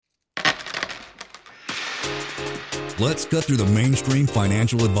Let's cut through the mainstream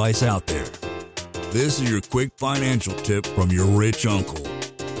financial advice out there. This is your quick financial tip from your rich uncle.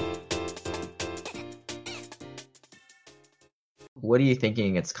 What are you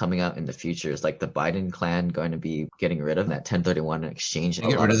thinking it's coming out in the future? Is like the Biden clan going to be getting rid of that 1031 exchange? They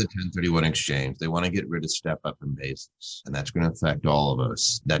get rid of the 1031 exchange. They want to get rid of step up in basis. And that's going to affect all of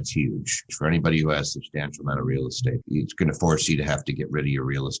us. That's huge. For anybody who has a substantial amount of real estate, it's going to force you to have to get rid of your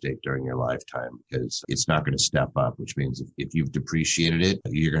real estate during your lifetime because it's not going to step up, which means if you've depreciated it,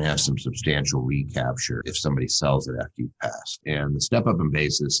 you're going to have some substantial recapture if somebody sells it after you've passed. And the step up in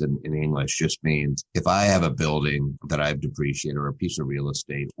basis in English just means if I have a building that I've depreciated or a piece of real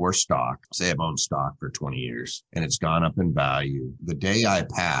estate or stock, say I've owned stock for 20 years and it's gone up in value. The day I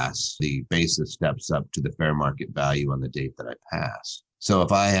pass, the basis steps up to the fair market value on the date that I pass. So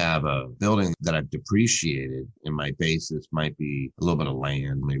if I have a building that I've depreciated and my basis might be a little bit of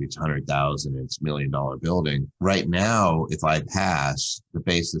land, maybe it's 100,000 and it's $1 million building. Right now, if I pass, the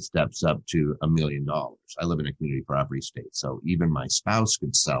basis steps up to $1 million. I live in a community property state, so even my spouse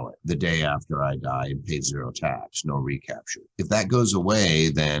could sell it the day after I die and pay zero tax, no recapture. If that goes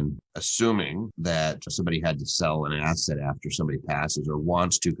away, then assuming that somebody had to sell an asset after somebody passes or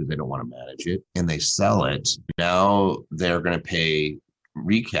wants to because they don't want to manage it and they sell it, now they're going to pay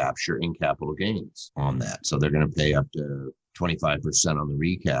recapture in capital gains on that. So they're going to pay up to 25% on the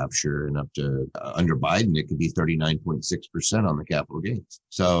recapture and up to under Biden, it could be 39.6% on the capital gains.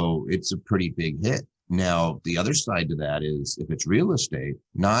 So it's a pretty big hit. Now, the other side to that is if it's real estate,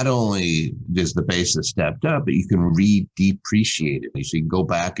 not only does the basis stepped up, but you can re-depreciate it. So you can go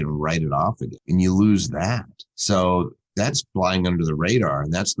back and write it off again and you lose that. So that's flying under the radar.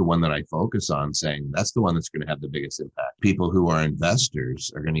 And that's the one that I focus on saying that's the one that's going to have the biggest impact. People who are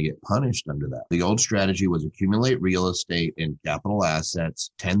investors are going to get punished under that. The old strategy was accumulate real estate and capital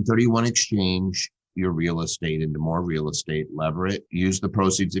assets, 1031 exchange your real estate into more real estate, lever it, use the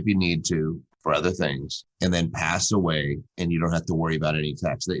proceeds if you need to for other things, and then pass away and you don't have to worry about any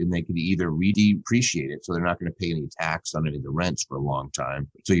tax. And they could either re-depreciate it, so they're not going to pay any tax on any of the rents for a long time.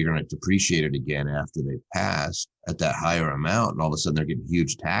 So you're going to depreciate it again after they've passed at that higher amount, and all of a sudden they're getting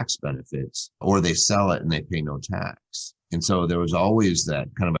huge tax benefits, or they sell it and they pay no tax. And so there was always that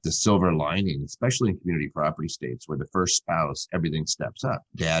kind of the silver lining, especially in community property states where the first spouse, everything steps up.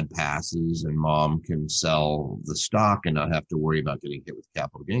 Dad passes and mom can sell the stock and not have to worry about getting hit with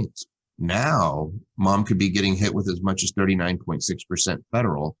capital gains. Now, mom could be getting hit with as much as 39.6%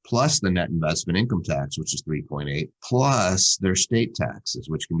 federal, plus the net investment income tax, which is 3.8, plus their state taxes,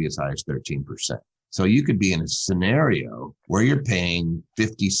 which can be as high as 13%. So you could be in a scenario where you're paying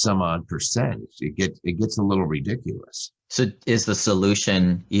 50 some odd percent. It gets a little ridiculous. So is the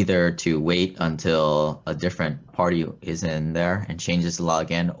solution either to wait until a different party is in there and changes the law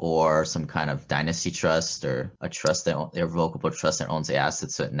again, or some kind of dynasty trust or a trust that irrevocable trust that owns the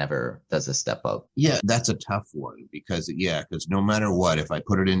assets so it never does a step up? Yeah, that's a tough one because no matter what, if I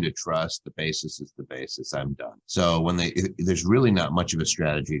put it into trust, the basis is the basis. I'm done. So there's really not much of a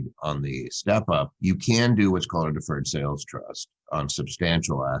strategy on the step up. You can do what's called a deferred sales trust on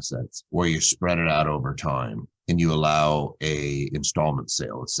substantial assets where you spread it out over time. And you allow a installment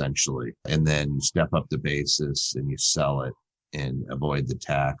sale essentially, and then you step up the basis and you sell it and avoid the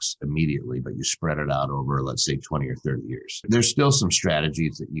tax immediately, but you spread it out over, let's say 20 or 30 years. There's still some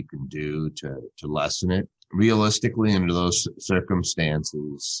strategies that you can do to lessen it. Realistically, under those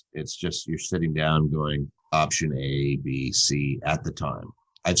circumstances, it's just you're sitting down going option A, B, C at the time.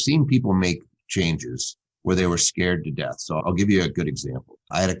 I've seen people make changes where they were scared to death. So I'll give you a good example.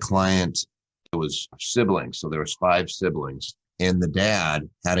 I had a client. It was siblings. So there was 5 siblings and the dad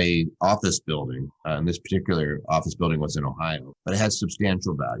had a office building. And this particular office building was in Ohio, but it had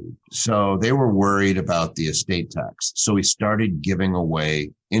substantial value. So they were worried about the estate tax. So he started giving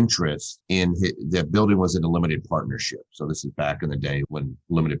away interest in the building was in a limited partnership. So this is back in the day when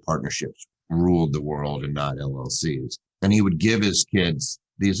limited partnerships ruled the world and not LLCs. And he would give his kids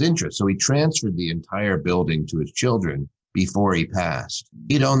these interests. So he transferred the entire building to his children before he passed.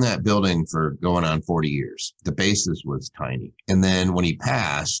 He'd owned that building for going on 40 years. The basis was tiny. And then when he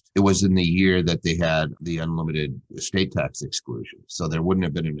passed, it was in the year that they had the unlimited estate tax exclusion. So there wouldn't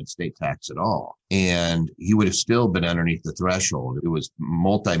have been an estate tax at all. And he would have still been underneath the threshold. It was a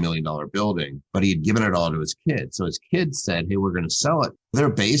multi-million-dollar building, but he had given it all to his kids. So his kids said, hey, we're going to sell it. Their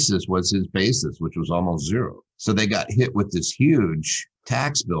basis was his basis, which was almost zero. So they got hit with this huge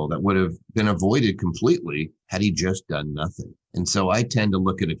tax bill that would have been avoided completely had he just done nothing. And so I tend to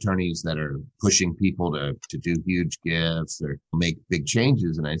look at attorneys that are pushing people to do huge gifts or make big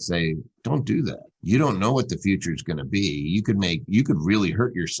changes. And I say, don't do that. You don't know what the future is going to be. You could really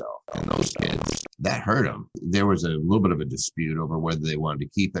hurt yourself. And those kids, that hurt them. There was a little bit of a dispute over whether they wanted to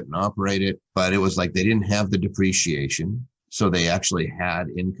keep it and operate it, but it was like they didn't have the depreciation. So they actually had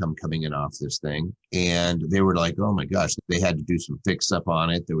income coming in off this thing. And they were like, oh my gosh, they had to do some fix up on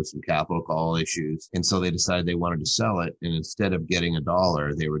it. There was some capital call issues. And so they decided they wanted to sell it. And instead of getting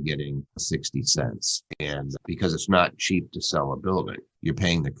 $1, they were getting 60 cents. And because it's not cheap to sell a building, you're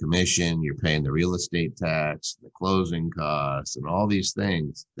paying the commission, you're paying the real estate tax, the closing costs, and all these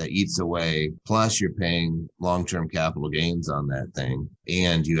things that eats away. Plus you're paying long-term capital gains on that thing.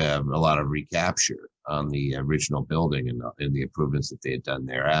 And you have a lot of recapture on the original building and the improvements that they had done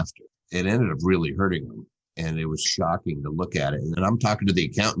thereafter. It ended up really hurting them. And it was shocking to look at it. And I'm talking to the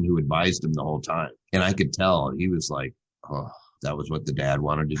accountant who advised him the whole time. And I could tell he was like, oh, that was what the dad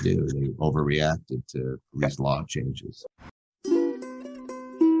wanted to do. They overreacted to these law changes.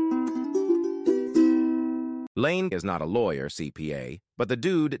 Lane is not a lawyer, CPA, but the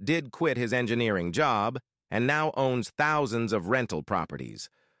dude did quit his engineering job and now owns thousands of rental properties.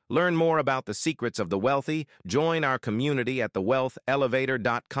 Learn more about the secrets of the wealthy. Join our community at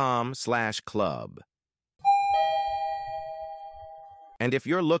thewealthelevator.com/club. And if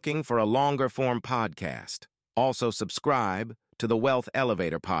you're looking for a longer form podcast, also subscribe to the Wealth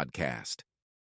Elevator podcast.